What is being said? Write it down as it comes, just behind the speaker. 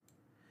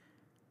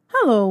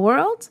Hello,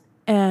 world,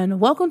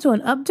 and welcome to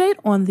an update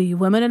on the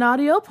Women in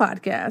Audio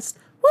podcast.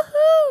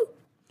 Woohoo!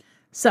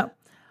 So,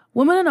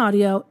 Women in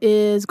Audio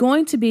is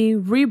going to be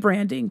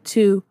rebranding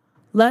to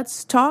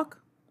Let's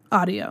Talk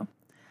Audio.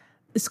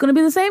 It's going to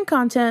be the same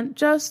content,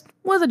 just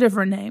with a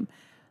different name.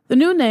 The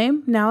new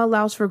name now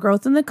allows for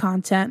growth in the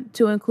content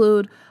to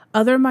include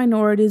other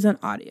minorities in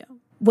audio,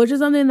 which is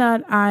something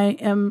that I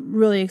am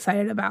really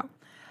excited about.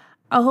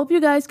 I hope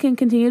you guys can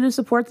continue to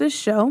support this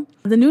show.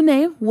 The new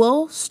name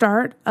will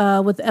start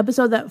with the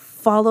episode that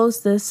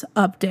follows this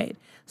update.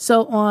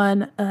 So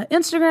on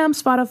Instagram,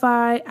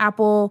 Spotify,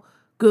 Apple,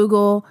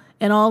 Google,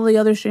 and all the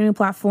other streaming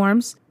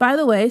platforms. By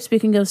the way,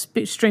 speaking of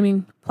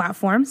streaming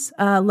platforms,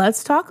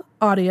 Let's Talk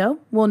Audio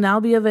will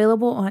now be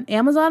available on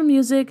Amazon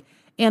Music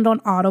and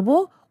on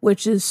Audible,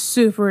 which is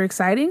super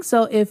exciting.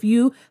 So if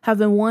you have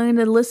been wanting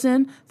to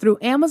listen through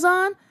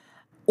Amazon,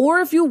 or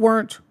if you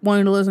weren't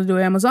wanting to listen to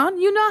Amazon,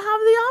 you now have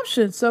the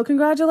option. So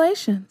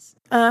congratulations.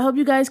 I hope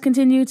you guys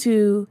continue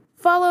to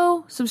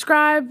follow,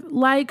 subscribe,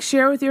 like,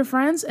 share with your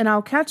friends, and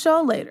I'll catch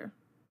y'all later.